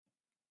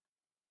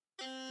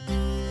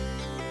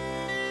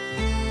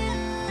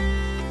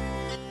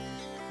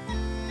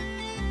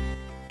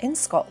In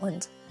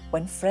Scotland,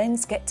 when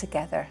friends get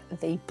together,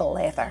 they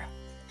blether.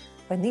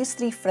 When these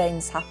three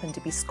friends happen to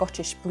be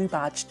Scottish Blue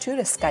Badge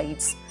tourist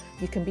guides,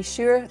 you can be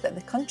sure that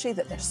the country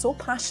that they're so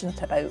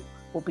passionate about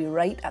will be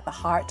right at the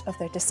heart of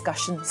their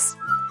discussions,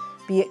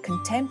 be it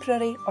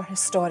contemporary or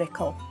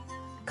historical,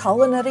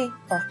 culinary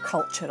or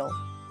cultural,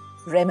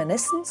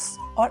 reminiscence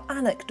or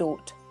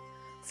anecdote.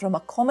 From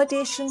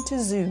accommodation to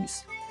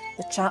zoos,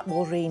 the chat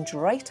will range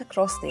right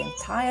across the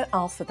entire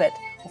alphabet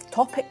of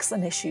topics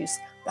and issues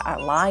that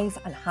are live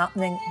and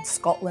happening in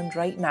Scotland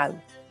right now.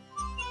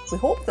 We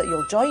hope that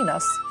you'll join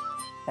us.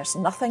 There's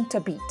nothing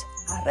to beat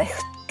a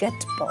recht good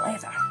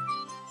blether.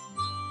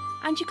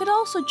 And you could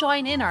also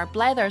join in our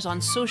blethers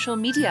on social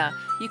media.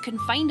 You can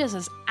find us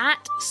as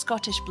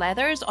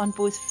 @ScottishBlethers on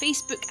both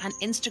Facebook and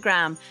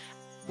Instagram.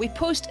 We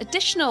post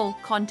additional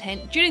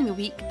content during the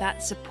week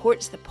that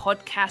supports the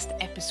podcast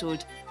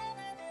episode.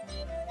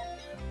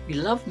 We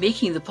love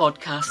making the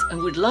podcast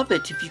and would love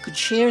it if you could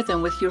share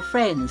them with your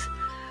friends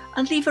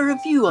and leave a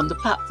review on the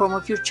platform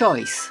of your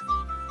choice.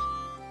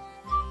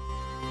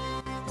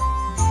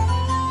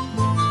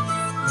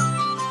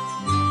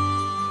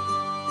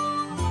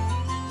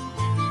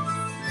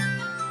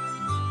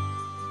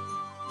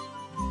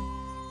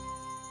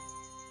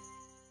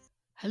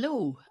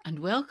 Hello and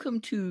welcome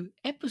to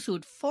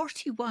episode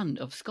 41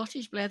 of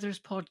Scottish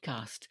Blethers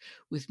podcast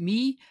with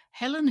me,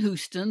 Helen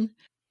Houston.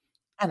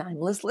 And I'm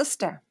Liz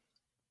Lister.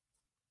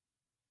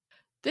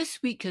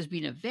 This week has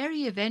been a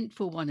very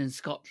eventful one in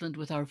Scotland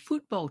with our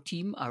football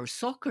team, our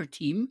soccer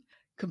team,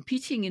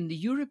 competing in the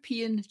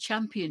European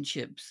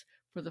Championships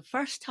for the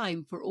first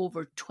time for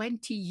over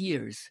 20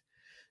 years.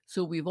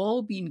 So we've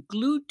all been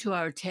glued to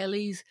our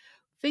tellies,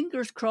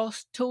 fingers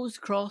crossed, toes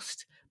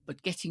crossed,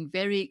 but getting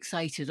very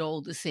excited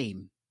all the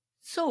same.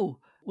 So,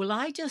 will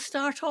I just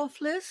start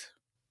off, Liz?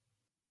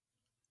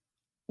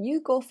 You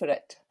go for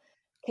it.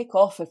 Kick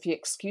off if you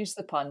excuse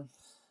the pun.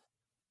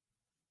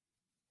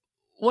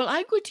 Well,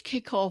 I'm going to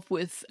kick off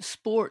with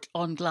sport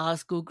on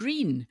Glasgow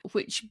Green,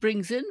 which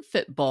brings in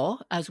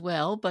football as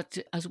well, but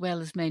as well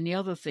as many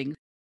other things.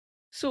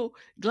 So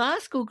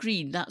Glasgow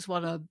Green, that's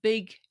a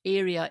big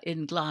area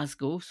in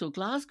Glasgow. So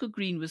Glasgow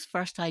Green was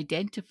first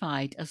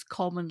identified as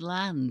common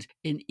land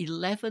in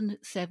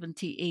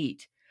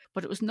 1178.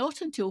 But it was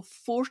not until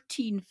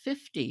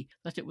 1450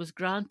 that it was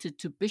granted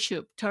to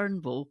Bishop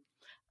Turnbull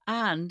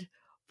and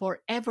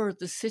forever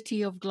the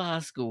City of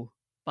Glasgow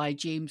by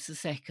James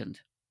II.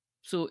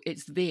 So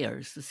it's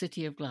theirs, the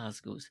City of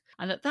Glasgow's.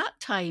 And at that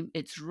time,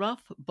 its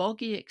rough,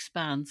 boggy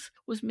expanse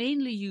was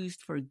mainly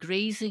used for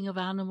grazing of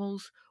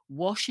animals,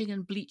 washing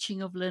and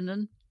bleaching of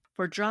linen,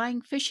 for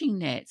drying fishing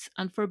nets,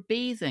 and for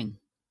bathing.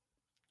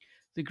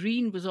 The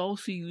green was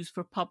also used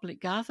for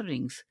public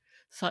gatherings,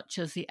 such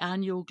as the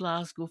annual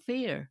Glasgow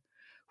Fair,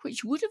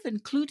 which would have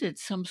included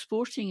some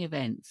sporting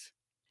events.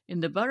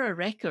 In the borough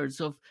records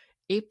of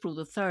April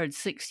the 3rd,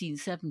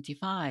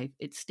 1675,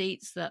 it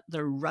states that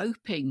the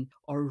roping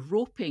or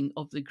roping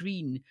of the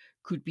green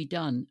could be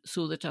done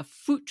so that a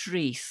foot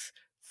race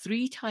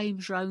 3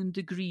 times round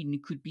the green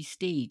could be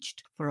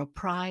staged for a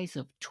prize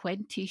of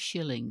 20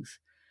 shillings.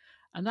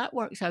 And that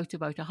works out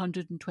about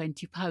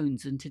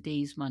 £120 in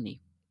today's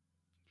money.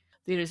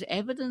 There is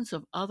evidence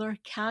of other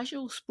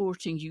casual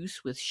sporting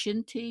use with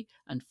shinty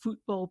and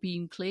football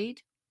being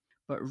played,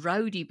 but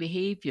rowdy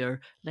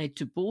behaviour led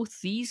to both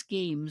these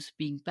games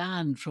being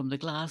banned from the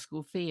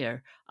Glasgow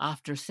Fair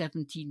after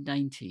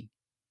 1790.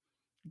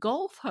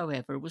 Golf,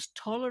 however, was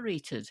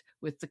tolerated,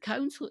 with the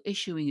council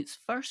issuing its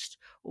first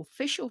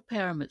official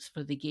permits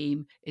for the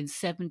game in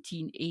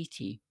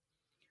 1780,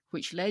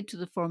 which led to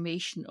the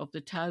formation of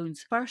the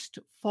town's first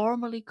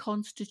formally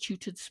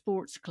constituted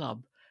sports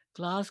club,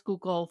 Glasgow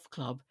Golf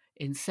Club,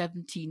 in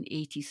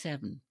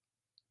 1787.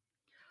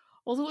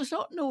 Although it's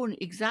not known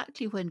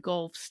exactly when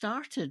golf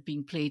started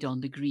being played on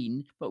the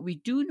green, but we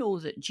do know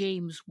that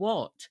James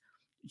Watt,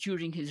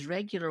 during his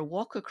regular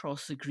walk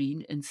across the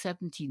green in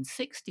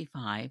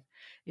 1765,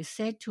 is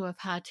said to have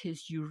had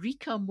his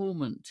eureka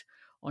moment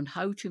on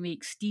how to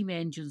make steam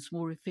engines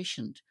more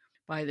efficient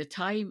by the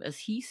time, as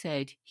he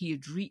said, he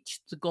had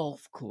reached the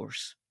golf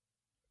course.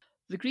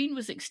 The green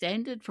was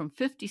extended from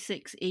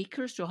 56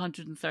 acres to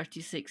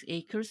 136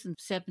 acres in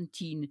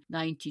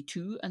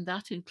 1792, and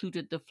that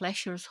included the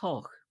Flesher's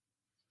Haugh.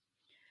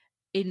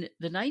 In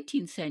the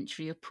 19th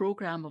century, a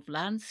programme of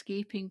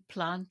landscaping,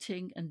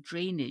 planting and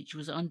drainage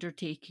was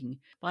undertaken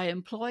by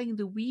employing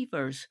the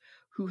weavers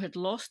who had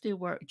lost their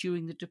work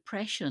during the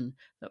Depression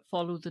that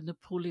followed the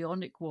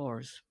Napoleonic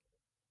Wars.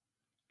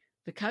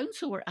 The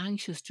council were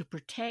anxious to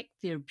protect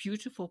their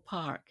beautiful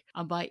park,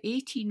 and by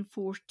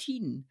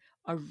 1814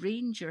 a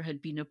ranger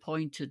had been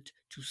appointed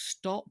to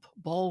stop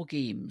ball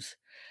games,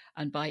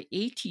 and by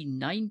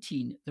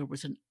 1819 there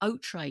was an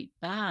outright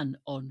ban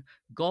on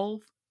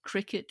golf,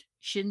 cricket,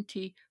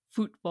 shinty,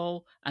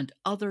 football and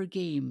other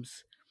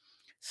games,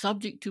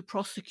 subject to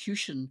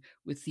prosecution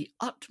with the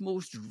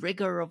utmost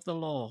rigour of the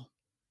law.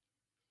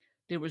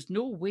 There was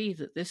no way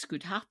that this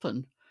could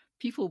happen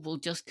people will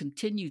just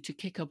continue to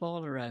kick a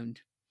ball around.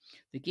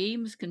 The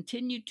games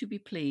continued to be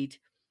played,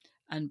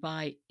 and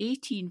by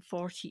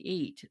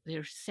 1848 there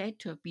are said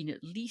to have been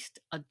at least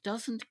a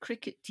dozen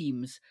cricket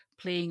teams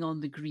playing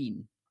on the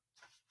green.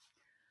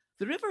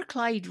 The River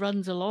Clyde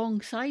runs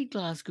alongside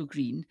Glasgow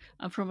Green,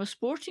 and from a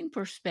sporting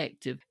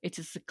perspective, it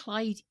is the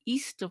Clyde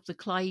east of the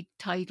Clyde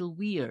tidal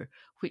weir,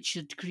 which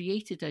had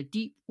created a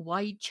deep,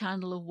 wide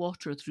channel of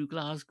water through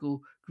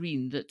Glasgow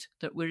Green that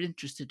we're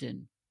interested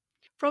in.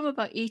 From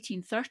about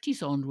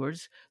 1830s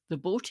onwards, the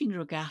boating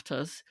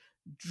regattas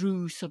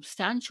drew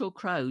substantial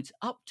crowds,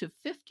 up to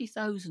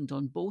 50,000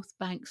 on both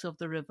banks of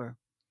the river.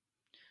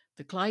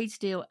 The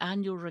Clydesdale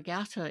Annual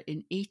Regatta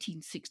in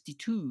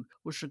 1862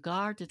 was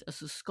regarded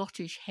as a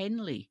Scottish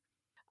Henley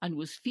and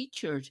was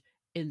featured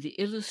in the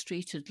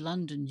Illustrated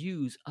London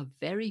News, a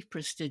very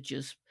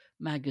prestigious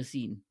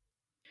magazine.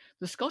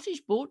 The Scottish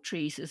Boat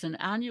Race is an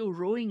annual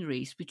rowing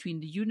race between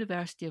the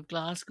University of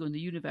Glasgow and the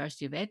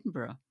University of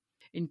Edinburgh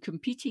in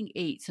competing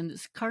eights, and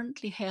it's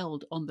currently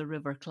held on the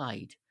River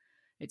Clyde.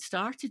 It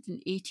started in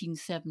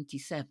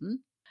 1877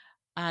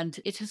 and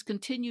it has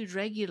continued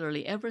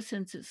regularly ever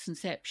since its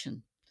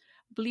inception.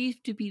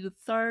 Believed to be the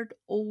third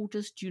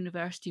oldest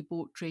university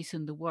boat race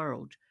in the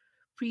world,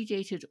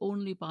 predated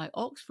only by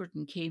Oxford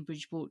and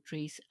Cambridge Boat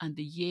Race and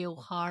the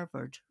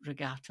Yale-Harvard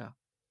Regatta.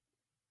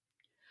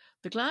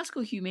 The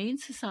Glasgow Humane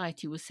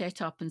Society was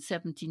set up in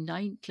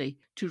 1790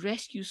 to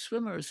rescue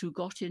swimmers who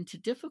got into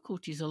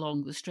difficulties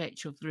along the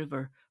stretch of the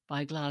river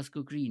by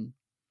Glasgow Green.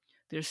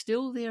 They're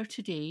still there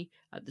today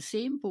at the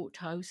same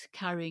boathouse,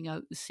 carrying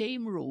out the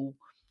same role,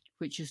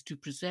 which is to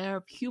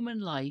preserve human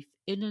life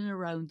in and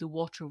around the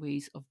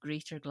waterways of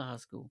Greater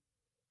Glasgow.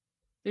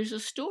 There's a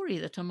story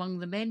that among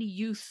the many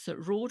youths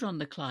that rowed on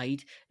the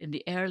Clyde in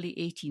the early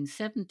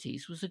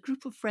 1870s was a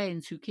group of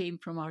friends who came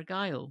from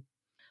Argyll.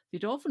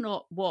 They'd often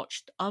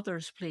watched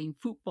others playing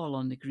football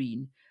on the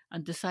green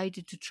and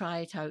decided to try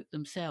it out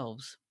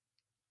themselves.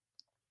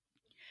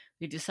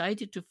 They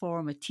decided to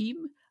form a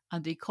team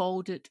and they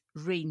called it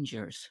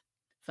Rangers.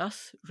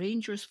 Thus,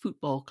 Rangers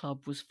Football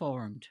Club was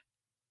formed.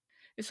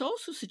 It's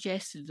also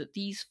suggested that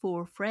these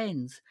four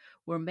friends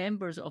were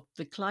members of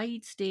the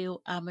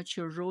Clydesdale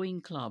Amateur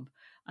Rowing Club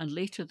and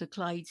later the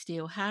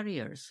Clydesdale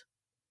Harriers.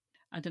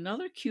 And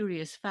another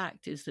curious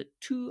fact is that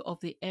two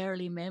of the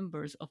early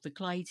members of the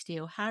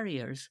Clydesdale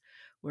Harriers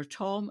were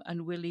Tom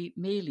and Willie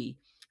Maley,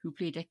 who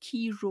played a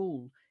key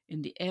role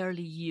in the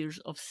early years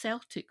of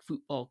Celtic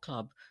Football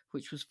Club,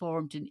 which was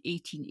formed in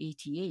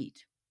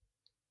 1888.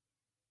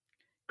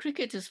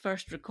 Cricket is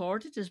first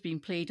recorded as being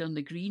played on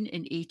the green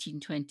in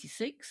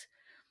 1826,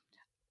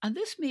 and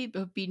this may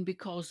have been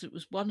because it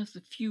was one of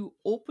the few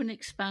open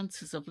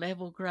expanses of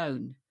level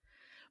ground.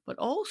 But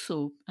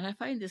also, and I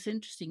find this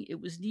interesting, it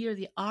was near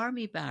the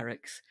army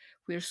barracks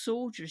where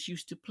soldiers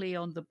used to play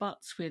on the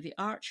butts where the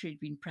archery had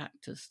been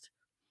practised.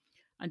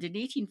 And in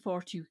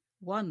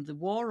 1841, the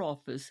War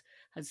Office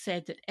had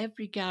said that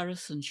every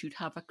garrison should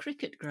have a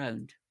cricket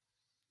ground.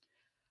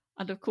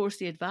 And of course,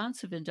 the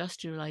advance of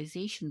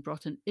industrialisation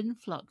brought an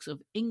influx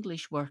of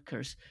English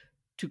workers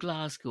to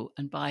Glasgow,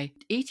 and by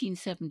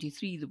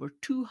 1873 there were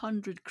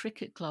 200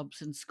 cricket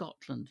clubs in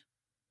Scotland.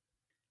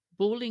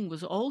 Bowling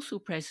was also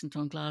present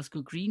on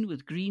Glasgow Green,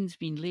 with greens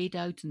being laid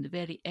out in the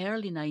very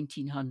early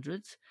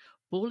 1900s.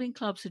 Bowling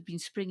clubs had been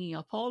springing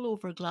up all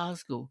over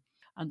Glasgow,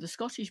 and the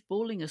Scottish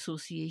Bowling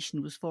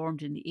Association was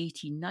formed in the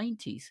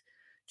 1890s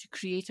to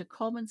create a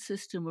common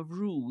system of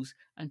rules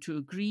and to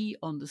agree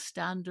on the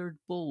standard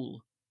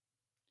bowl.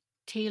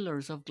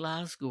 Tailors of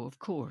Glasgow, of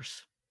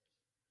course.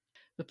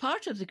 The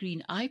part of the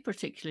green I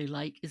particularly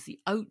like is the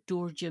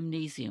outdoor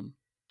gymnasium.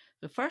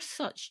 The first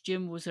such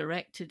gym was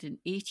erected in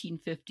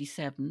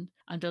 1857,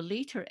 and a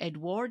later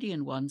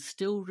Edwardian one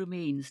still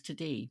remains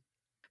today.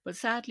 But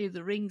sadly,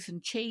 the rings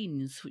and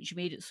chains which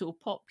made it so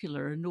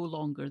popular are no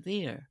longer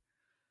there.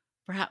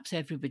 Perhaps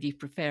everybody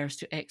prefers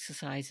to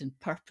exercise in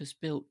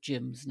purpose-built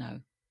gyms now.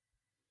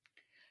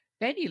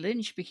 Benny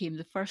Lynch became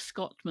the first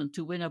Scotsman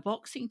to win a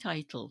boxing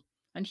title,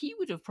 and he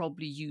would have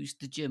probably used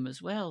the gym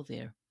as well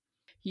there.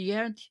 He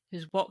earned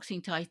his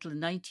boxing title in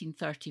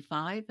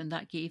 1935, and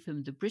that gave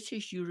him the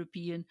British,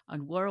 European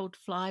and World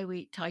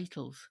Flyweight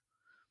titles.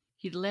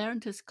 He'd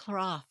learned his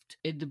craft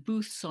in the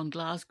booths on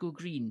Glasgow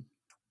Green.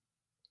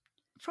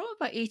 From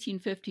about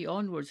 1850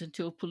 onwards,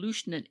 until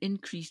pollution and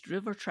increased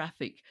river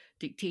traffic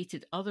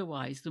dictated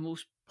otherwise, the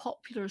most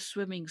popular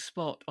swimming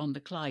spot on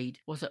the Clyde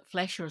was at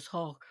Flesher's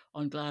Haugh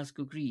on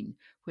Glasgow Green,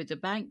 where the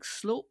banks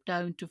sloped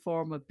down to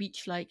form a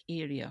beach-like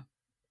area.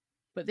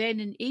 But then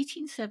in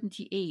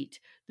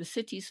 1878, the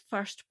city's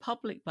first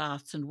public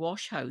baths and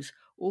washhouse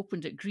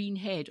opened at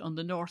Greenhead on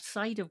the north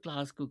side of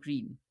Glasgow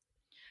Green.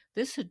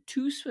 This had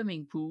 2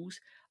 swimming pools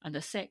and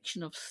a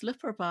section of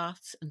slipper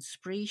baths and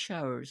spray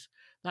showers.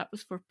 That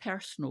was for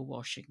personal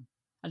washing.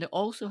 And it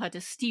also had a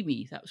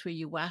steamy, that was where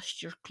you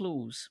washed your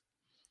clothes.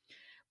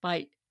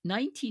 By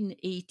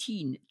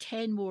 1918,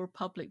 10 more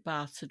public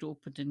baths had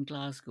opened in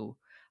Glasgow,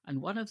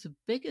 and one of the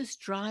biggest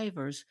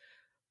drivers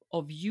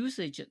of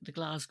usage at the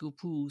Glasgow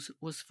pools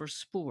was for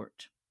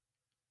sport.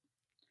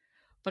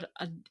 But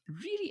a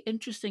really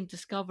interesting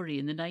discovery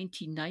in the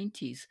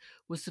 1990s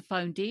was the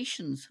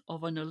foundations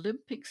of an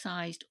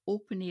Olympic-sized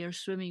open-air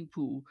swimming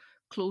pool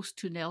close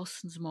to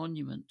Nelson's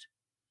Monument.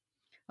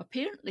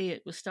 Apparently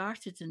it was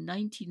started in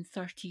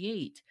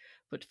 1938,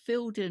 but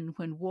filled in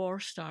when war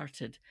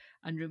started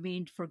and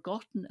remained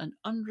forgotten and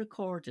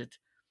unrecorded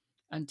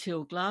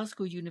until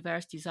Glasgow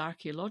University's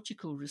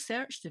Archaeological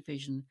Research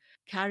Division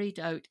carried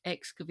out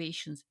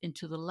excavations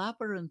into the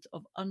labyrinth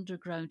of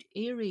underground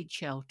air raid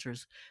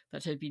shelters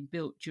that had been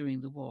built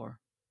during the war.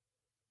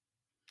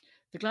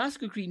 The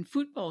Glasgow Green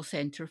Football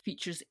Centre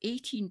features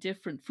 18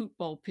 different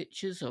football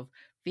pitches of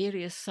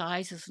various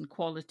sizes and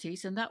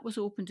qualities, and that was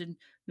opened in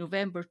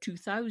November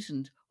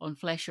 2000 on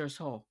Fleshers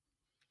Haugh.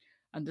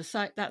 And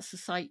that's the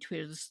site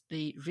where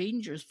the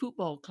Rangers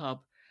Football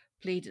Club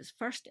played its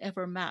first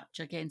ever match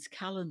against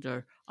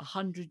Callander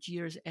 100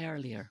 years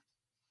earlier.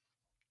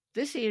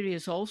 This area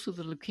is also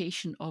the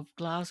location of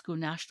Glasgow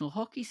National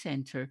Hockey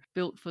Centre,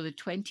 built for the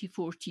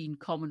 2014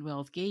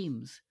 Commonwealth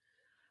Games.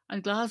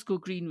 And Glasgow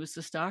Green was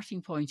the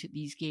starting point at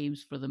these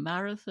games for the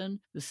marathon,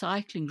 the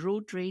cycling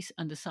road race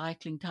and the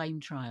cycling time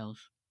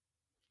trials.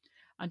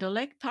 And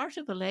part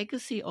of the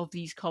legacy of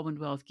these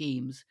Commonwealth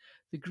Games,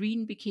 the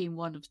Green became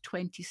one of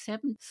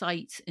 27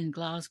 sites in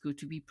Glasgow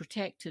to be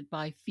protected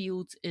by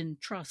Fields in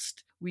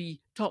Trust.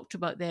 We talked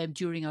about them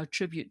during our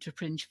tribute to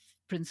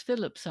Prince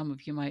Philip, some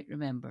of you might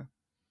remember.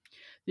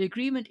 The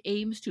agreement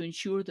aims to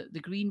ensure that the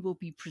Green will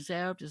be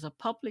preserved as a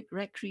public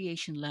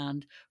recreation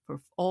land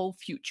for all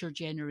future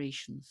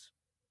generations.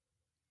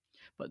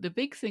 But the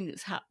big thing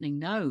that's happening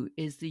now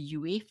is the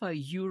UEFA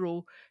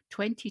Euro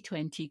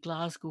 2020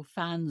 Glasgow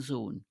Fan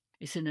Zone.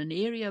 It's in an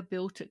area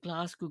built at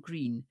Glasgow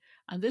Green,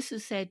 and this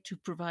is said to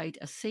provide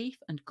a safe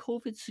and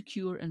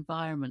COVID-secure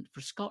environment for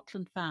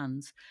Scotland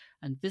fans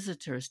and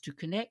visitors to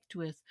connect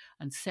with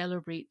and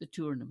celebrate the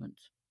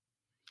tournament.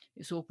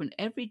 It's open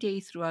every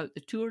day throughout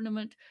the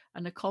tournament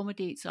and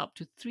accommodates up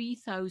to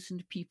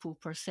 3,000 people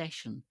per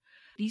session.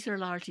 These are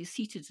largely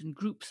seated in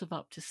groups of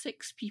up to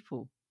 6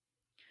 people.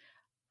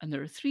 And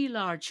there are 3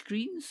 large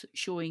screens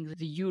showing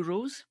the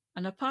Euros.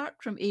 And apart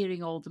from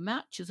airing all the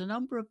matches, a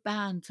number of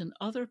bands and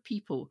other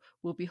people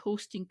will be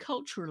hosting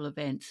cultural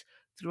events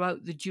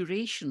throughout the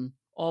duration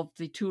of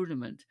the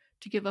tournament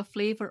to give a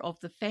flavour of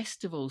the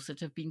festivals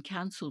that have been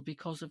cancelled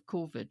because of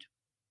COVID.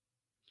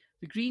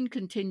 The Green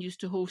continues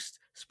to host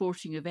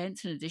sporting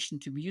events in addition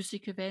to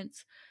music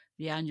events,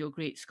 the annual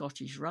Great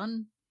Scottish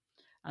Run,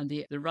 and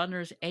the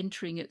runners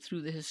entering it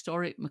through the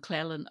historic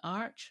McClellan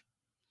Arch.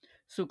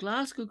 So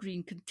Glasgow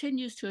Green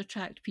continues to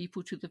attract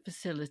people to the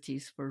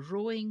facilities for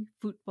rowing,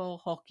 football,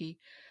 hockey,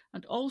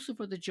 and also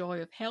for the joy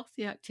of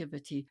healthy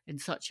activity in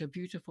such a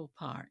beautiful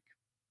park.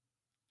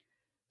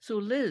 So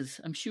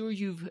Liz, I'm sure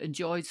you've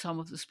enjoyed some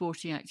of the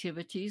sporting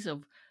activities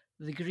of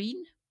the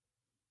Green.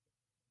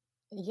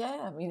 Yeah,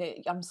 I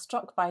mean, I'm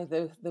struck by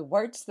the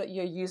words that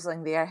you're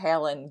using there,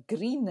 Helen.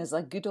 Green is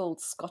a good old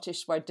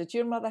Scottish word. Did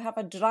your mother have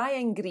a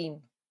drying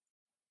green?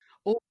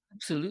 Oh,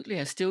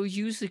 absolutely. I still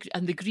use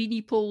the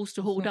greeny poles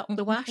to hold up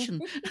the washing.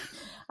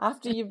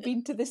 After you've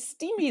been to the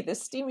steamy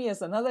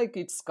is another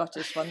good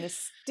Scottish one. The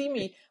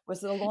steamy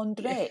was the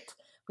laundrette,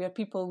 where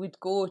people would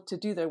go to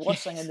do their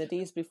washing in the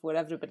days before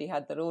everybody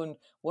had their own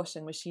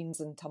washing machines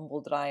and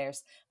tumble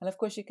dryers. And of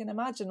course, you can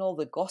imagine all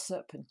the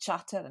gossip and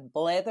chatter and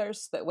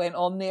blethers that went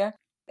on there.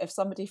 If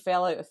somebody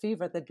fell out of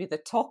favour, they'd be the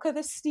talk of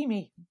the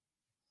steamy.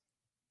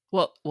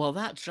 Well,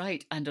 that's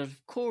right. And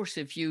of course,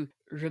 if you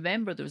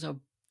remember, there was a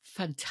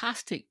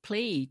fantastic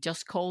play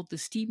just called The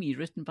Steamy,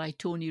 written by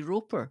Tony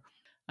Roper.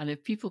 And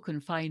if people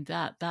can find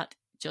that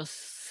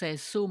just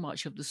says so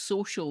much of the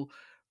social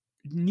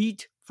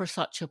need for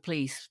such a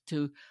place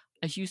to,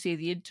 as you say,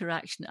 the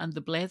interaction and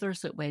the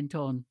blethers that went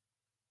on.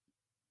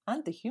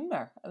 And the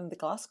humour, and the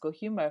Glasgow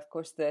humour. Of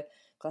course, the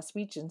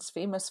Glaswegians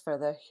famous for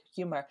their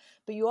humour.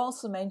 But you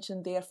also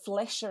mentioned there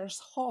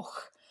Fleshers Haugh.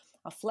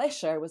 A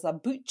flesher was a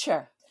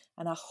butcher,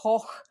 and a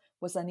haugh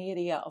was an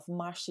area of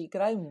marshy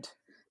ground.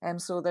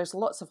 So there's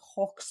lots of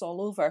haughs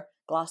all over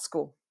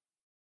Glasgow.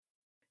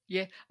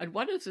 Yeah, and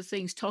one of the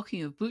things,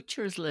 talking of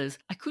butchers, Liz,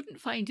 I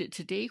couldn't find it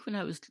today when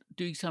I was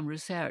doing some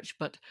research,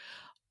 but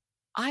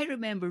I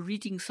remember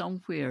reading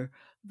somewhere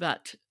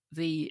that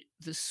the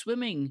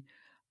swimming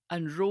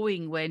and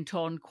rowing went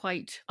on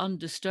quite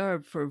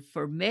undisturbed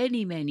for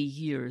many, many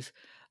years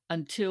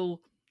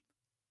until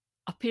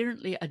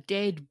apparently a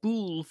dead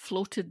bull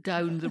floated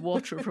down the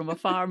water from a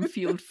farm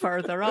field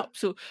further up.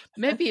 So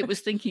maybe it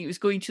was thinking it was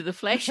going to the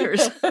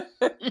Fleshers.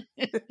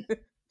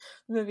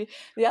 Maybe.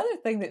 The other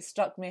thing that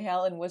struck me,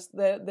 Helen, was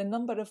the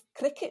number of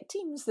cricket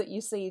teams that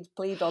you said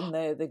played on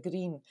the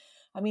Green.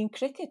 I mean,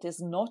 cricket is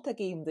not a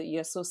game that you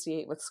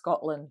associate with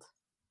Scotland.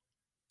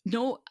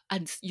 No,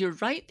 and you're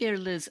right there,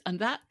 Liz, and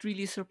that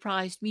really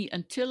surprised me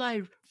until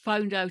I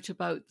found out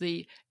about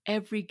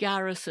every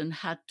garrison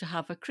had to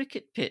have a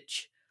cricket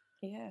pitch.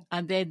 Yeah.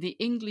 And then the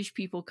English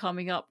people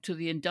coming up to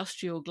the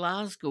industrial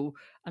Glasgow,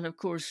 and of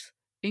course,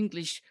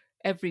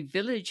 every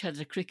village had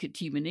a cricket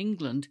team in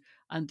England,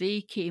 and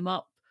they came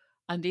up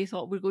and they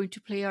thought, we're going to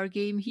play our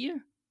game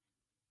here.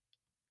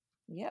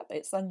 Yep,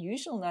 it's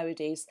unusual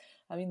nowadays.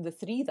 I mean, the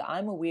three that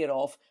I'm aware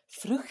of,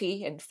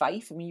 Fruchi in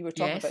Fife, I mean, you were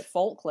talking about Yes,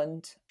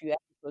 Falkland a few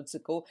episodes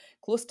ago,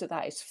 close to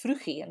that is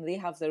Fruchi, and they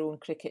have their own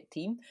cricket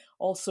team.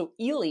 Also,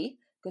 Ely,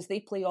 because they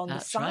play on the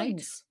that's right.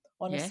 sands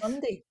on a Yes.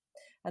 Sunday.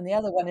 And the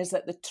other one is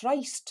at the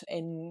Tryst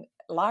in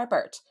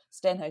Larbert,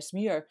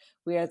 Stenhousemuir,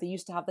 where they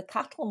used to have the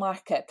cattle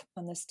market,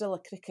 and there's still a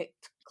cricket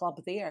club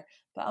there.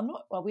 But I'm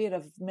not aware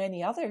of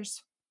many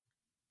others.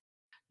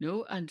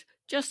 No, and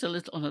just on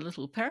a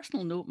little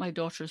personal note, my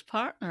daughter's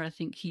partner, I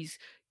think he's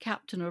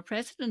captain or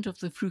president of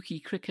the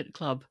Fruki Cricket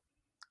Club.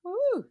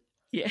 Ooh,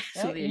 Yeah,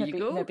 so right, there you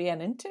go. maybe an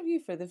interview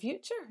for the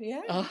future.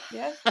 Yeah, Oh.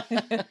 yeah.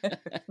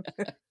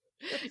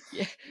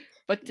 Yeah,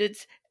 but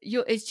it's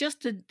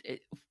just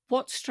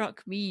what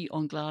struck me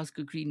on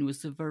Glasgow Green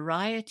was the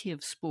variety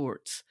of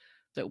sports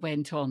that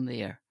went on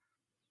there.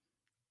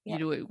 Yeah.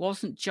 It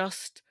wasn't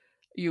just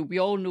we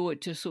all know it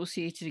to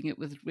associating it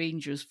with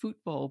Rangers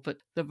football, but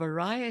the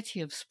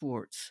variety of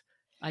sports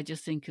I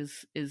just think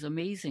is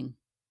amazing.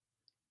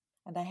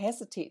 And I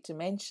hesitate to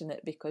mention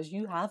it because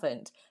you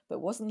haven't, but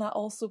wasn't that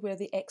also where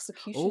the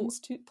executions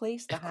took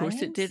place, the Of course it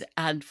hangings? did.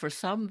 And for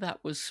some,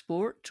 that was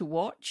sport to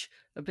watch,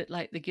 a bit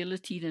like the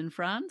guillotine in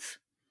France.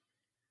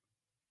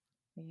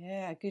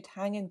 Yeah, a good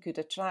hanging could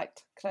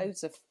attract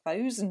crowds of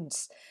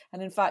thousands.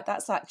 And in fact,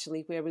 that's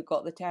actually where we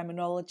got the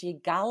terminology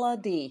gala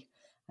day,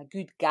 a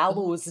good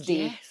gallows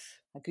day, Yes.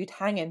 a good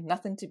hanging,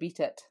 nothing to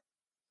beat it.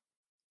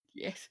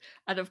 Yes.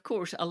 And of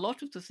course, a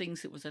lot of the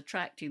things that was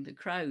attracting the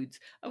crowds,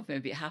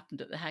 maybe it happened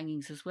at the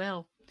hangings as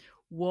well,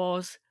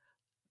 was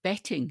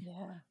betting.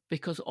 Yeah.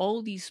 Because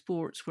all these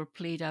sports were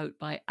played out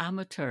by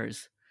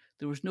amateurs.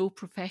 There was no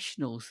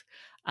professionals.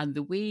 And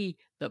the way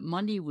that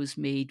money was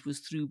made was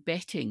through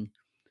betting.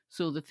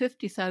 So the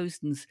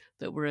 50,000s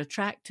that were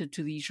attracted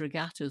to these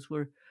regattas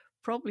were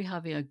probably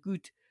having a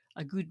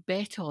good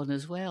bet on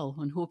as well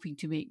and hoping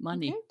to make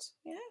money.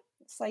 Good, yeah,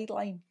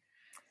 sideline.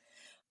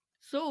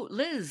 So,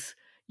 Liz,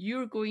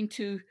 you're going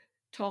to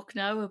talk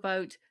now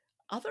about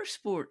other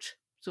sport.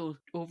 So,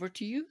 over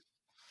to you.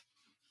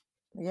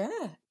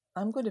 Yeah,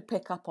 I'm going to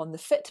pick up on the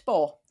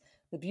fitball,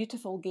 the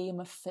beautiful game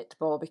of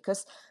fitball,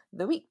 because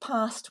the week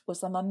past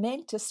was a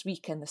momentous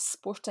week in the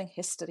sporting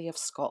history of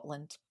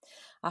Scotland.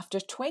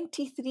 After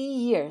 23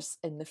 years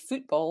in the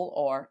football,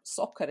 or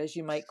soccer as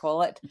you might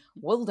call it,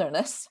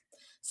 wilderness,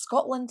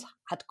 Scotland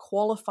had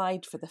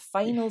qualified for the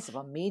finals of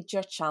a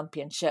major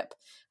championship.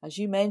 As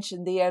you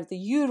mentioned there, the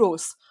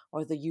Euros,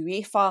 or the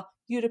UEFA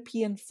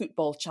European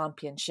Football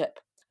Championship.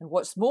 And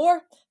what's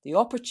more, the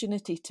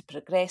opportunity to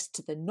progress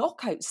to the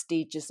knockout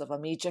stages of a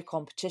major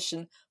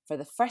competition for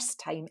the first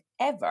time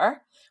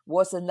ever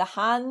was in the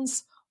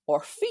hands or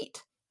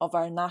feet of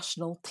our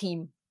national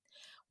team.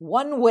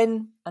 One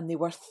win and they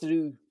were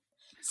through.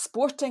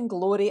 Sporting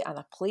glory and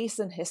a place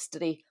in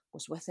history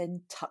was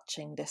within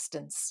touching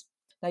distance.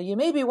 Now you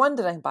may be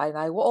wondering by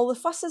now what all the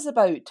fuss is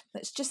about.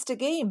 It's just a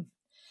game.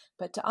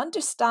 But to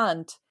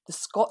understand the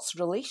Scots'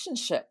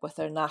 relationship with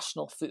their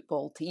national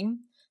football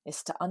team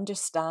is to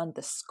understand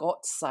the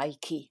Scots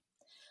psyche.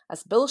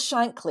 As Bill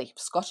Shankly,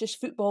 Scottish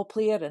football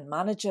player and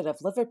manager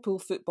of Liverpool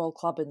Football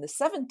Club in the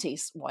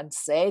 70s, once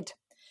said,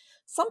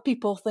 "Some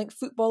people think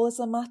football is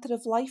a matter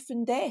of life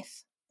and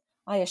death.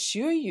 I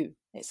assure you,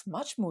 it's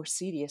much more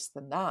serious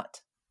than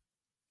that."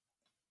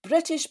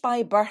 British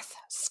by birth,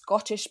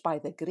 Scottish by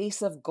the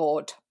grace of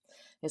God,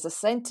 is a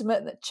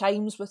sentiment that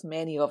chimes with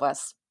many of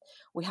us.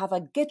 We have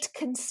a good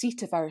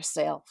conceit of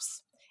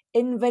ourselves,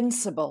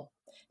 invincible,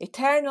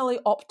 eternally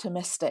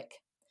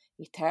optimistic,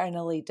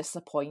 eternally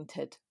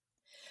disappointed.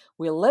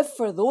 We live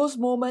for those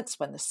moments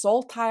when the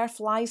saltire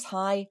flies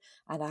high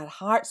and our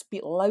hearts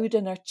beat loud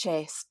in our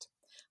chest.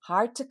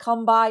 Hard to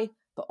come by,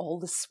 but all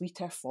the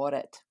sweeter for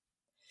it.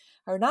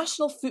 Our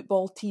national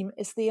football team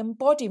is the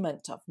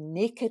embodiment of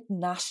naked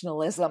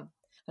nationalism,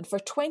 and for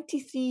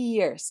 23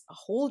 years, a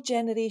whole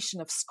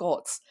generation of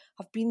Scots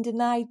have been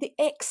denied the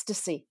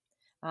ecstasy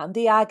and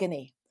the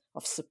agony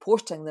of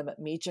supporting them at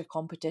major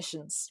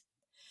competitions.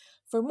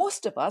 For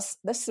most of us,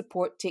 this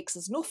support takes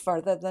us no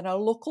further than our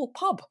local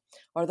pub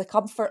or the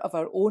comfort of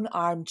our own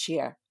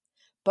armchair.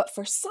 But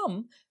for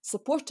some,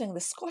 supporting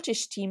the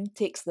Scottish team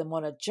takes them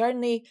on a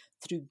journey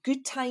through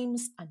good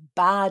times and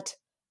bad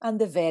and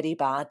the very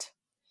bad.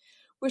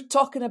 We're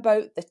talking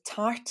about the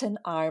Tartan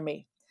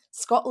Army,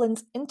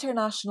 Scotland's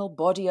international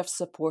body of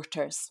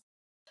supporters.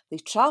 They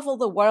travel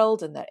the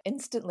world in their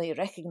instantly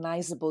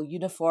recognisable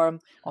uniform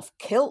of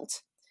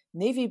kilt,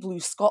 navy blue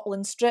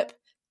Scotland strip,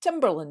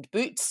 Timberland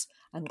boots,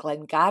 and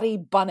Glengarry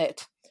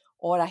bunnet,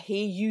 or a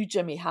Hey You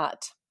Jimmy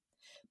hat.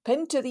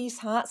 Pinned to these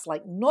hats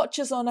like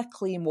notches on a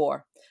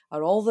claymore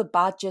are all the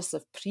badges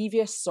of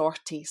previous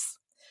sorties.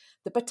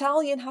 The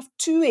battalion have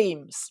two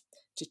aims: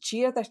 to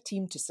cheer their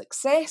team to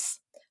success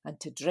and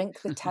to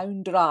drink the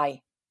town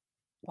dry.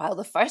 While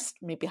the first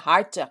may be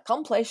hard to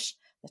accomplish,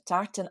 the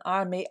Tartan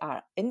Army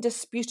are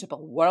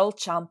indisputable world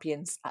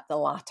champions at the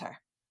latter.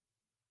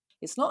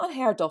 It's not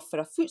unheard of for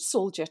a foot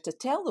soldier to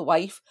tell the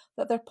wife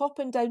that they're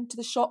popping down to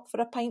the shop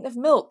for a pint of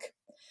milk,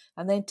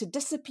 and then to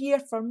disappear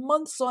for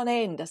months on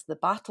end as the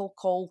battle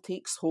call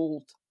takes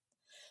hold.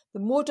 The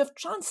mode of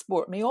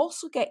transport may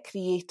also get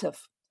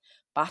creative.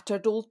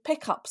 Battered old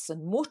pickups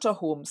and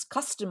motorhomes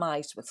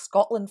customised with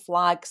Scotland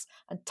flags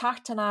and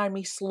Tartan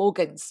Army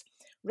slogans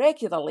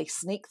regularly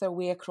snake their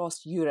way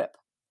across Europe.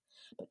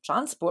 But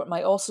transport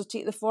might also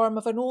take the form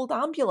of an old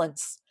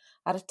ambulance,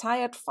 a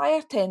retired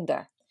fire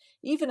tender,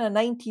 even a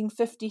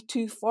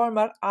 1952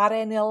 former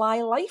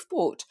RNLI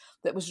lifeboat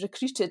that was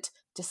recruited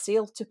to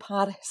sail to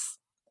Paris.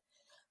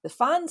 The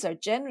fans are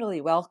generally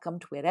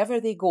welcomed wherever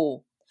they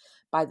go,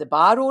 by the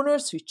bar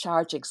owners who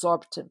charge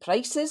exorbitant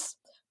prices,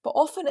 but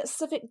often at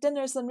civic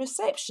dinners and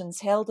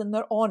receptions held in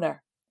their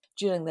honour.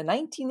 During the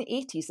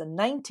 1980s and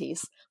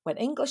 90s, when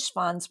English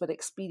fans were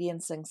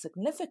experiencing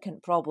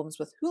significant problems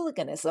with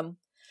hooliganism,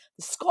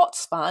 the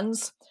Scots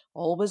fans,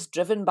 always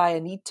driven by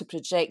a need to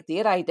project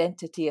their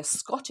identity as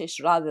Scottish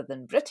rather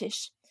than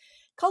British,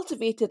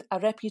 cultivated a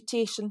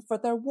reputation for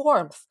their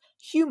warmth,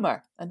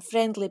 humour and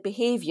friendly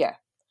behaviour.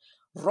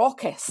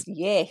 Raucous,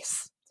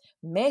 yes.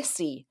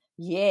 Messy,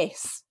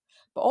 yes.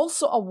 But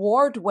also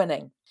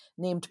award-winning,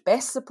 named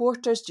Best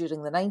Supporters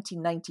during the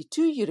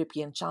 1992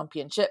 European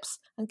Championships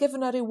and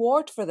given a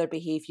reward for their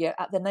behaviour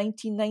at the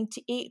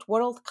 1998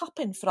 World Cup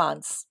in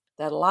France,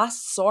 their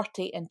last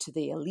sortie into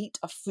the elite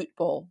of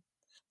football.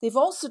 They've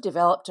also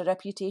developed a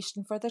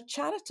reputation for their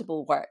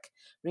charitable work,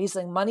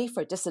 raising money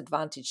for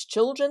disadvantaged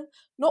children,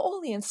 not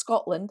only in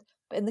Scotland,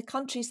 but in the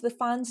countries the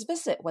fans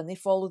visit when they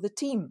follow the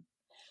team.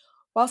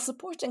 While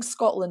supporting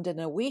Scotland in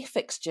a away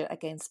fixture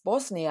against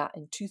Bosnia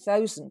in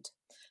 2000,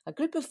 a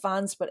group of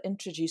fans were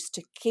introduced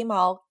to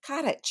Kemal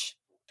Karic,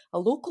 a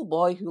local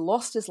boy who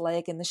lost his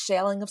leg in the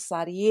shelling of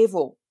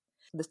Sarajevo.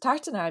 The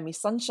Tartan Army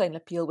Sunshine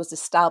Appeal was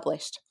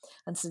established,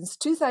 and since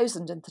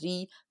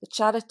 2003, the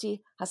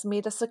charity has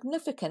made a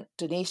significant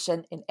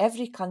donation in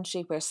every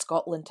country where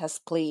Scotland has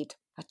played,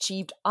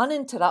 achieved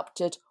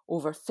uninterrupted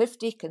over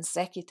 50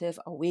 consecutive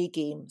away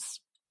games.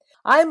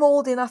 I'm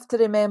old enough to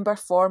remember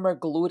former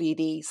glory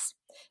days,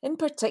 in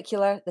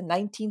particular the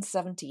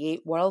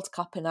 1978 World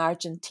Cup in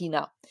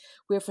Argentina,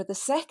 where for the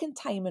second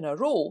time in a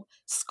row,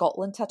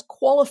 Scotland had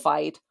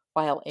qualified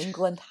while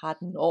England had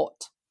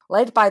not.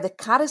 Led by the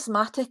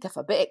charismatic, if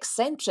a bit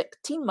eccentric,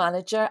 team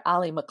manager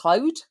Ali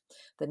MacLeod,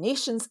 the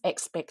nation's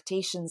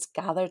expectations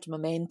gathered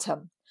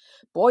momentum,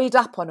 buoyed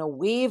up on a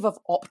wave of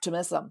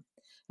optimism.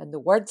 In the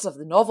words of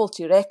the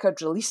novelty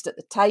record released at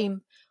the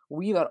time,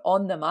 we were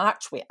on the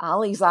march with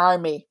Ali's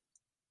army.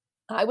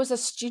 I was a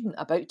student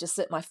about to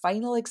sit my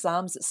final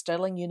exams at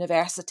Stirling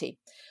University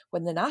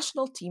when the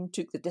national team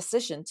took the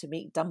decision to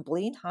make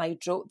Dunblane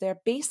Hydro their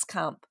base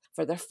camp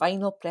for their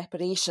final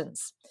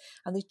preparations,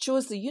 and they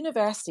chose the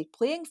university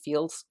playing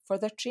fields for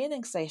their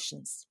training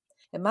sessions.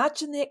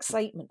 Imagine the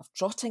excitement of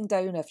trotting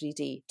down every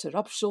day to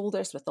rub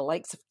shoulders with the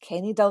likes of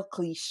Kenny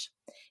Dalglish,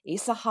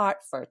 Asa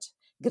Hartford,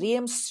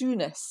 Graham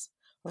Souness,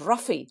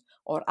 Ruffy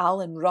or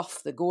Alan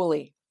Ruff the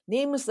goalie.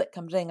 Names that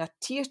can bring a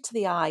tear to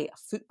the eye of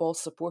football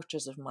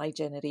supporters of my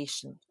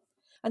generation.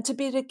 And to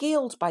be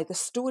regaled by the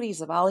stories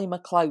of Ali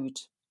MacLeod.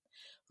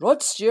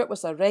 Rod Stewart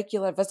was a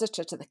regular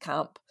visitor to the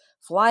camp,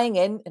 flying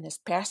in his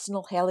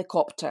personal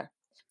helicopter.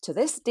 To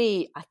this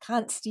day, I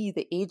can't see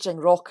the ageing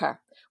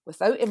rocker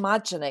without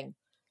imagining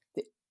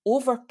the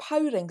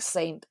overpowering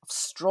scent of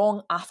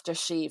strong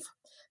aftershave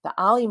that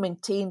Ali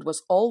maintained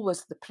was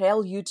always the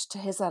prelude to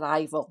his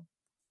arrival.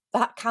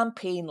 That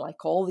campaign,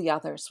 like all the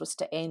others, was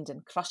to end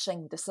in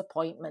crushing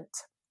disappointment.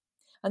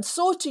 And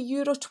so to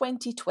Euro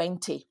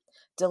 2020,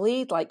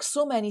 delayed like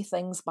so many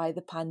things by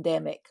the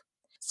pandemic.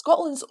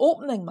 Scotland's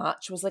opening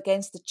match was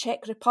against the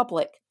Czech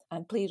Republic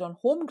and played on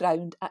home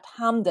ground at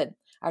Hampden,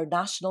 our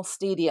national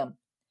stadium.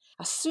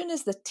 As soon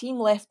as the team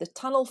left the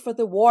tunnel for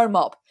the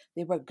warm-up,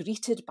 they were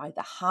greeted by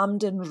the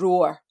Hampden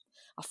roar.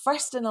 A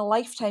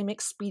first-in-a-lifetime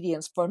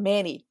experience for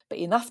many, but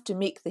enough to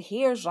make the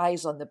hairs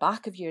rise on the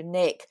back of your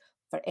neck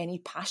for any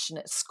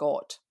passionate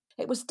Scot.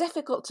 It was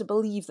difficult to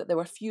believe that there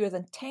were fewer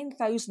than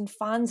 10,000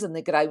 fans in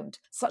the ground.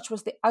 Such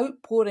was the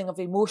outpouring of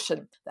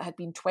emotion that had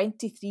been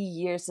 23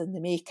 years in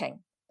the making.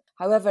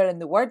 However, in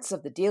the words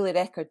of the Daily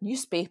Record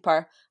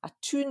newspaper, a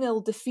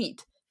 2-0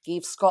 defeat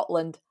gave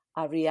Scotland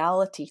a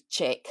reality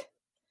check.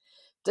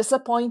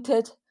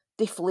 Disappointed,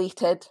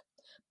 deflated,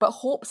 but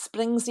hope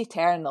springs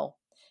eternal.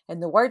 In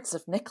the words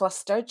of Nicola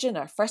Sturgeon,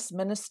 our First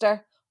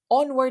Minister,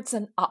 onwards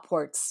and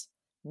upwards.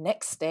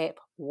 Next step,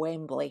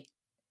 Wembley.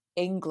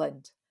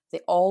 England,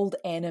 the old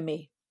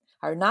enemy.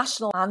 Our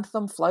national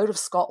anthem, Flower of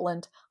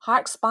Scotland,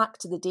 harks back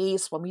to the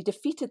days when we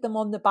defeated them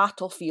on the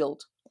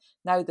battlefield.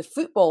 Now the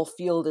football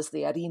field is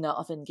the arena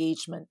of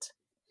engagement.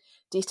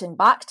 Dating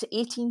back to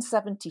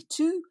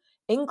 1872,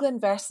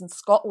 England versus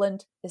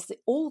Scotland is the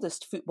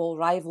oldest football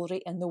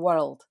rivalry in the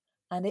world,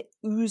 and it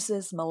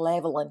oozes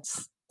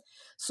malevolence.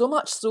 So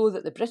much so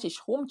that the British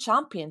Home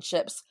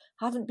Championships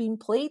haven't been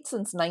played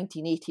since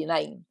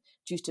 1989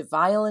 due to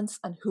violence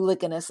and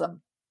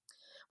hooliganism.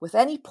 With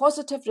any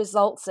positive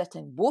result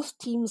setting both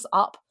teams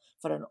up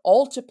for an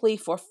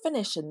all-to-play-for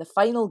finish in the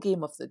final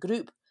game of the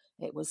group,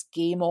 it was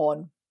game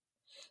on.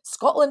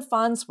 Scotland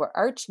fans were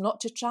urged not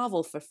to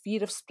travel for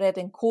fear of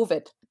spreading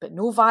COVID, but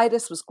no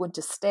virus was going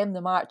to stem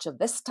the march of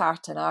this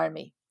Tartan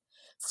army.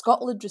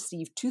 Scotland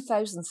received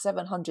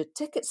 2,700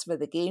 tickets for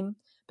the game,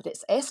 but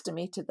it's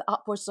estimated that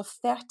upwards of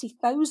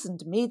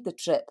 30,000 made the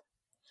trip.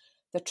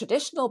 The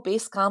traditional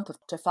base camp of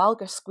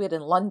Trafalgar Square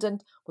in London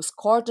was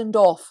cordoned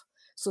off,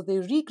 so they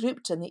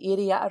regrouped in the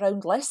area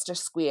around Leicester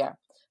Square,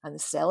 and the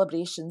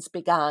celebrations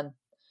began.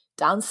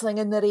 Dancing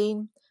in the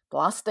rain,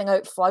 blasting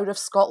out Flower of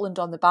Scotland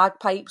on the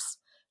bagpipes,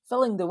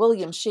 filling the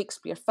William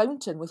Shakespeare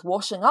fountain with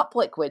washing up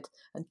liquid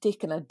and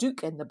taking a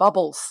duke in the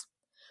bubbles.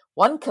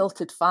 One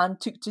kilted fan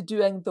took to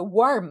doing the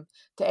worm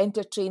to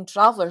entertain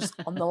travellers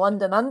on the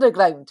London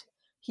Underground.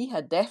 He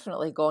had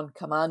definitely gone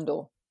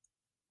commando.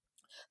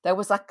 There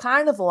was a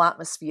carnival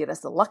atmosphere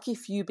as the lucky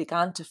few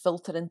began to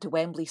filter into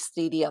Wembley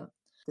Stadium.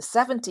 The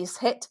 70s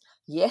hit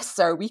Yes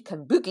Sir We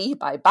Can Boogie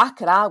by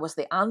Baccarat was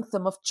the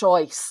anthem of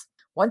choice.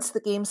 Once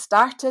the game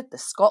started, the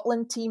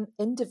Scotland team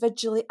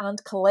individually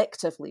and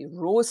collectively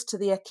rose to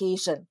the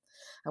occasion,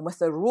 and with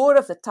the roar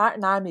of the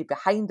Tartan Army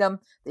behind them,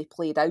 they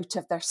played out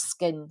of their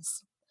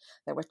skins.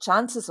 There were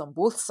chances on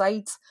both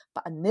sides,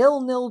 but a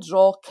 0-0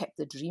 draw kept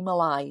the dream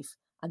alive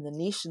and the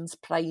nation's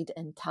pride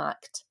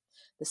intact.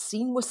 The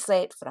scene was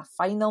set for a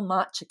final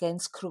match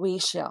against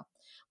Croatia,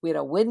 where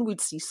a win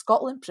would see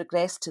Scotland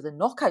progress to the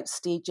knockout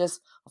stages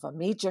of a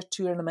major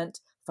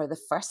tournament for the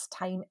first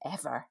time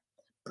ever.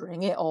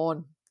 Bring it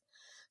on.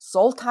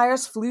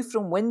 Saltires flew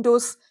from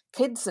windows,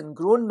 kids and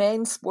grown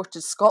men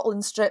sported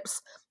Scotland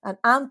strips, and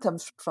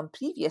anthems from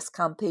previous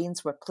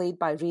campaigns were played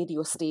by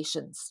radio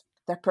stations.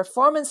 Their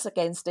performance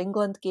against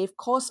England gave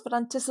cause for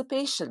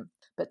anticipation,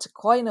 but to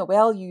coin a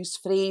well-used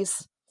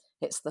phrase,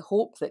 it's the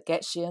hope that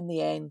gets you in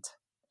the end.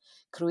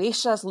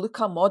 Croatia's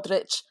Luka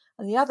Modric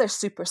and the other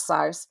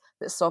superstars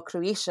that saw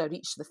Croatia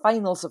reach the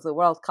finals of the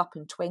World Cup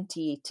in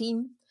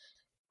 2018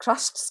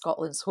 crushed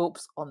Scotland's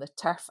hopes on the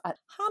turf at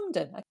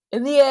Hampden.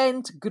 In the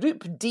end,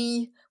 Group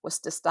D was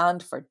to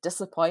stand for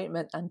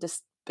disappointment and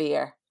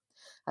despair.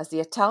 As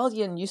the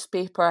Italian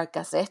newspaper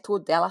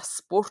Gazzetto dello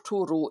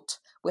Sporto wrote,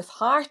 with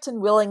heart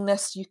and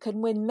willingness you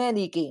can win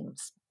many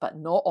games, but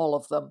not all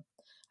of them.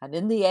 And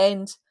in the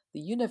end, the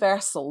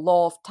universal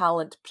law of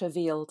talent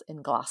prevailed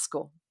in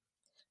Glasgow.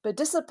 But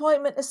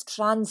disappointment is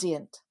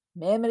transient.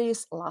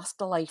 Memories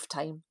last a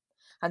lifetime.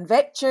 And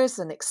ventures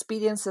and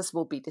experiences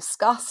will be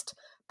discussed,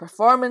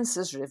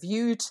 performances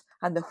reviewed,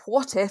 and the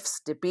what-ifs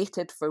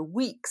debated for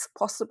weeks,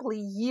 possibly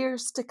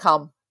years to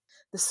come.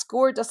 The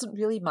score doesn't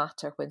really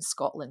matter when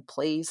Scotland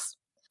plays.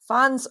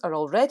 Fans are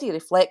already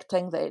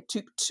reflecting that it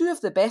took two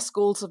of the best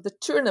goals of the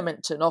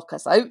tournament to knock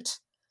us out.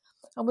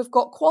 And we've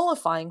got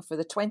qualifying for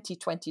the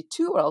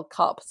 2022 World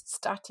Cup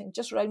starting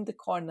just round the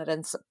corner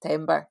in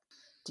September.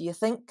 Do you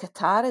think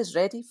Qatar is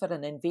ready for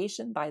an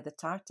invasion by the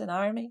Tartan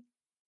Army?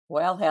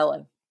 Well,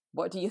 Helen,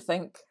 what do you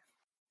think?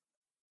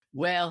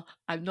 Well,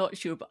 I'm not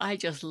sure, but I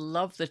just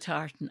love the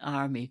Tartan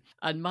Army.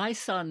 And my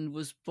son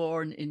was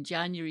born in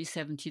January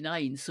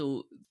 79,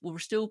 so we're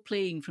still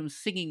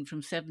singing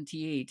from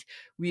 78.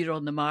 We're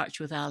on the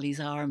march with Ali's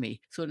army.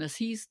 So as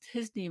his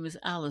name is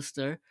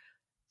Alistair,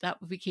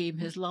 that became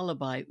his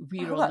lullaby.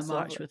 We're on the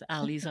march with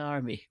Ali's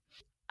army.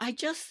 I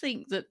just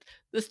think that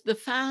the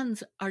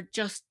fans are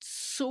just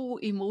so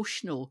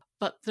emotional,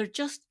 but they're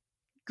just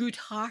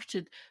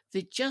good-hearted.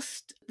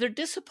 They're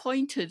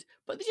disappointed,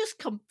 but they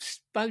just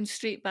bounce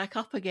straight back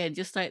up again,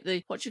 just like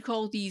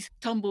these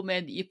tumble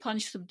men that you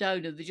punch them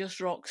down and they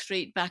just rock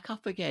straight back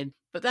up again.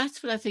 But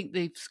that's what I think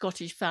the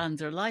Scottish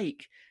fans are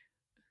like.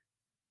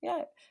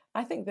 Yeah,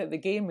 I think that the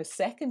game is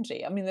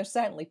secondary. I mean, they're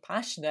certainly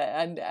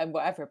passionate and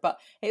whatever, but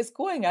it's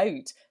going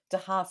out to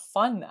have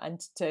fun and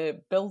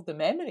to build the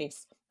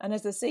memories. And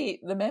as I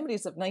say, the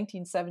memories of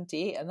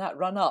 1978 and that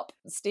run up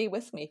stay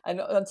with me.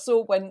 And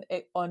so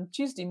on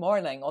Tuesday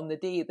morning, on the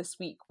day this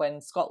week when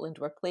Scotland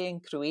were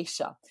playing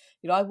Croatia,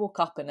 I woke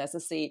up and, as I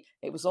say,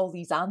 it was all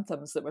these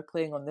anthems that were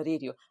playing on the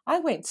radio. I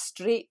went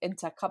straight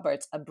into a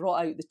cupboard and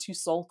brought out the two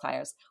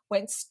Saltires,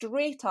 went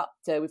straight up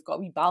to, we've got a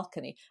wee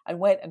balcony, and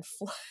went and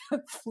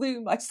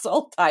flew my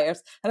Saltires.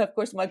 And of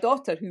course, my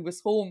daughter, who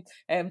was home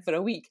for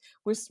a week,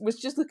 was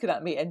just looking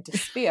at me in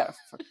despair.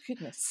 For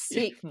goodness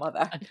sake,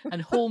 mother.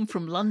 And home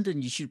from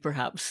London, you should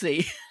perhaps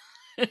say.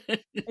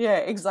 Yeah,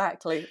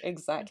 exactly.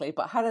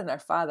 But her and her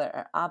father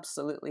are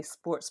absolutely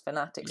sports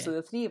fanatics. Yeah. So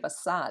the three of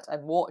us sat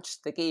and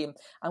watched the game,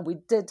 and we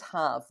did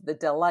have the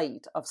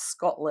delight of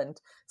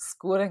Scotland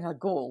scoring a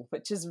goal,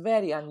 which is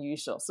very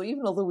unusual. So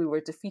even although we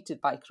were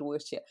defeated by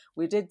Croatia,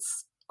 we did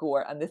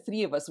score, and the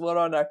three of us were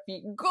on our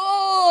feet.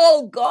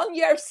 Goal! Gone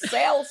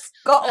yourself,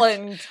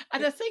 Scotland!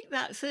 And I think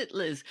that's it,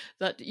 Liz,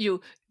 that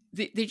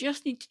they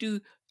just need to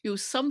do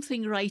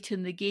something right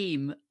in the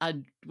game,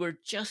 and we're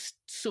just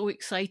so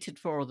excited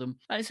for them.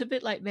 And it's a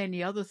bit like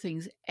many other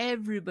things.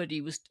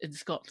 Everybody in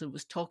Scotland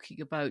was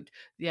talking about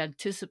the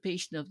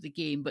anticipation of the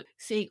game, but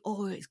saying,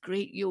 "Oh, it's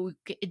great, we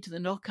get into the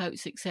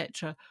knockouts,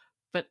 etc."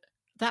 But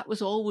that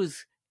was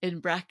always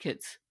in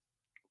brackets.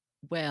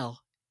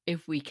 Well,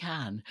 if we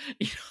can,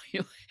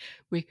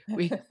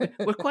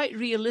 we're quite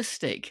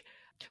realistic.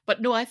 But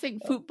no, I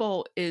think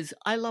football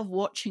I love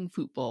watching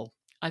football.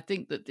 I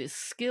think that this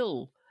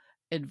skill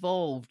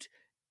involved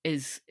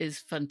is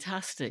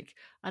fantastic.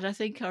 And I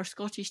think our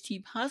Scottish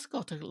team has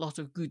got a lot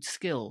of good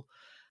skill.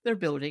 They're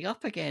building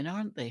up again,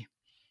 aren't they?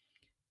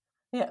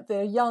 Yeah,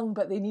 they're young,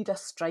 but they need a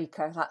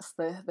striker. That's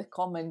the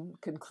common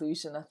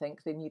conclusion, I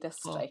think. They need a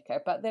striker. Oh.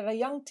 But they're a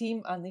young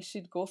team and they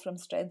should go from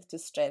strength to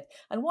strength.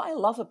 And what I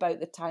love about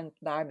the Tartan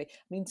Army,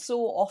 I mean, so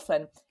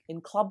often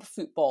in club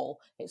football,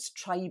 it's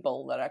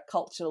tribal. There are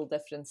cultural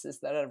differences,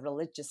 there are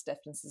religious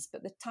differences.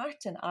 But the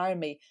Tartan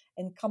Army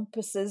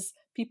encompasses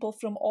people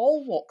from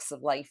all walks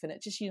of life and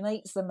it just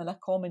unites them in a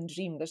common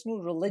dream. There's no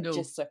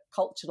religious or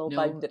cultural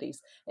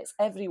boundaries. It's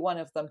every one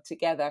of them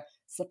together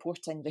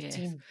supporting the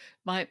team.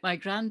 My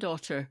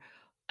granddaughter,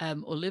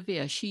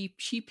 Olivia, she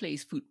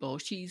plays football.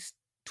 She's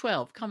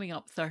 12, coming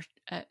up 30.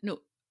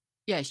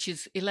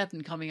 She's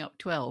 11, coming up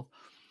 12.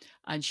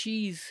 And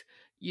she's,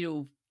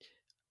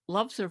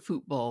 loves her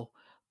football.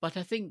 But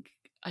I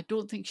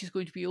don't think she's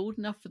going to be old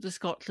enough for the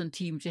Scotland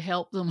team to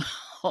help them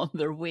on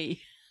their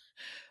way.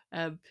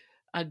 And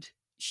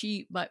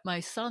my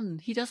son,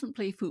 he doesn't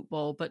play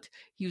football, but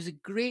he was a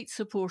great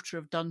supporter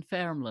of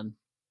Dunfermline.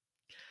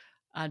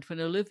 And when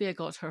Olivia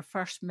got her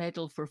first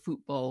medal for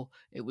football,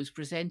 it was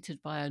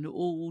presented by an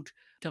old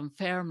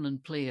Dunfermline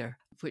player,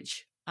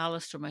 which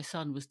Alistair, my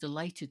son, was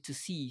delighted to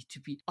see, to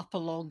be up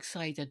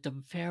alongside a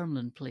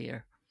Dunfermline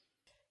player.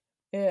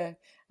 Yeah,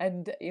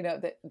 and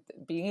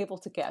being able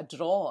to get a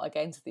draw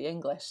against the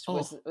English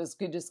was as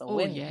good as a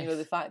win. Yes.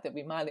 The fact that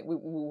we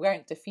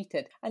weren't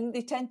defeated, and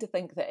they tend to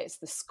think that it's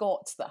the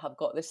Scots that have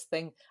got this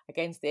thing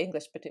against the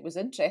English. But it was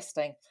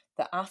interesting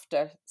that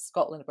after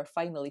Scotland were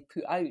finally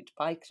put out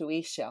by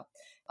Croatia,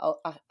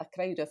 a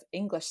crowd of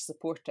English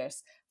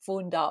supporters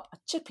phoned up a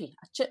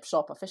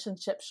fish and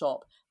chip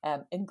shop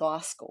in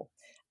Glasgow,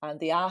 and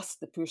they asked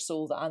the poor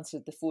soul that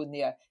answered the phone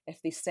there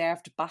if they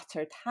served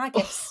battered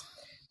haggis.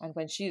 And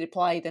when she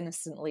replied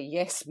innocently,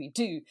 "Yes, we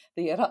do,"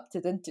 they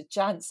erupted into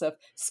chants of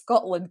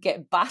 "Scotland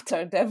get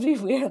battered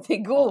everywhere they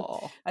go."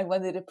 Oh. And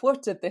when they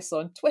reported this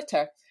on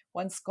Twitter,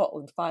 one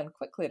Scotland fan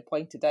quickly had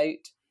pointed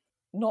out,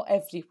 not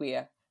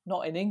everywhere,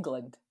 not in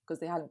England,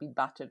 because they hadn't been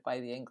battered by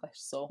the English.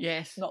 So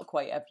yes, not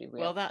quite everywhere.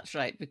 Well, that's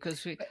right,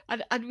 because we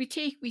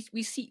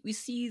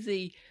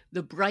see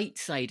the bright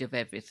side of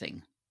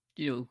everything.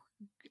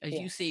 As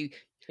you say,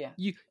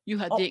 you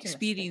had the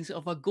experience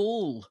of a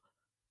goal.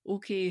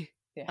 Okay.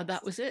 Yes. And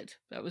that was it.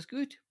 That was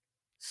good.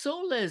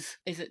 So, Liz,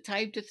 is it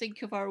time to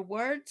think of our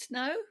words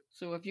now?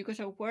 So have you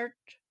got a word?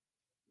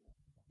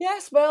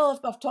 Yes, well,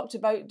 I've talked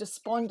about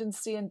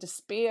despondency and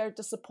despair,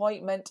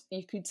 disappointment.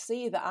 You could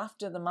say that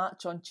after the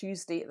match on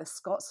Tuesday, the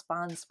Scots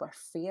fans were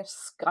fair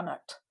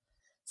scunnert.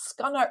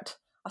 Scunnert.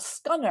 A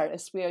scunner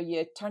is where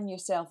you turn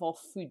yourself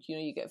off food.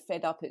 You get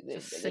fed up. It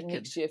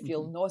makes you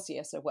feel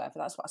nauseous or whatever.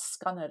 That's what a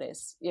scunner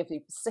is. If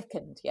you've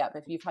sickened,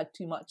 if you've had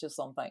too much of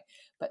something.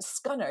 But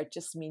scunner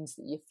just means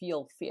that you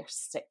feel fair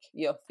sick.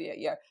 You're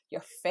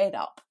fed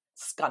up.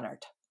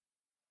 Scunnered.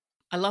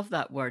 I love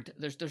that word.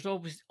 There's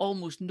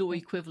almost no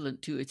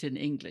equivalent to it in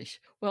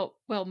English. Well,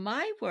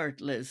 my word,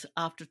 Liz,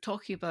 after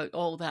talking about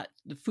all that,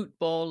 the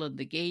football and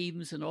the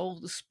games and all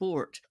the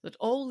sport, that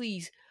all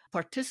these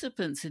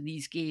participants in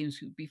these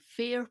games would be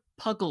fair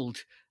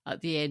puggled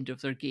at the end of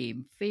their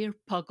game. Fair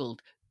puggled,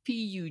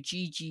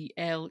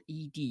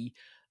 Puggled,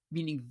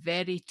 meaning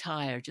very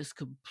tired, just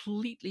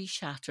completely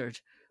shattered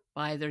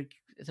by their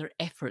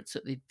efforts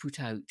that they'd put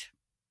out.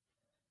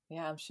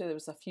 Yeah, I'm sure there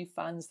was a few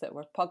fans that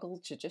were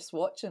puggled to just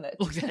watching it.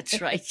 Oh,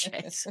 that's right,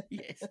 yes.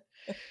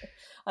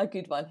 A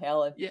good one,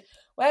 Helen. Yeah.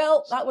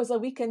 Well, that was a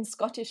week in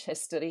Scottish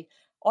history.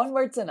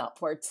 Onwards and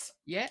upwards.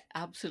 Yeah,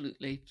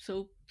 absolutely.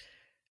 So,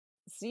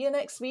 see you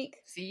next week.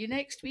 See you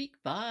next week.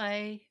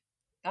 Bye.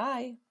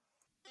 Bye.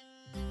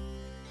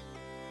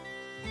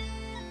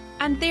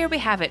 And there we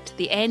have it,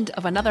 the end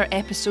of another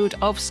episode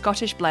of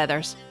Scottish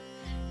Blethers.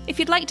 If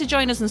you'd like to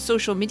join us on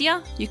social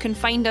media, you can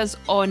find us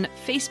on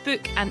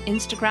Facebook and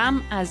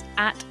Instagram as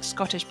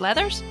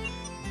 @ScottishBlethers.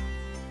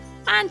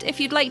 And if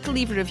you'd like to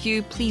leave a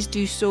review, please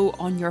do so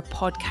on your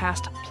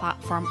podcast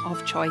platform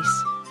of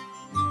choice.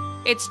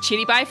 It's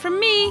cheery bye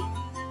from me.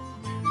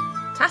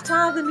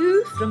 Ta-ta the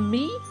new from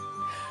me.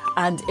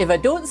 And if I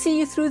don't see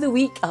you through the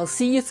week, I'll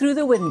see you through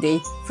the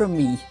windy from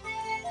me.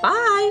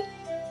 Bye.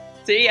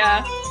 See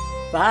ya.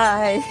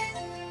 Bye.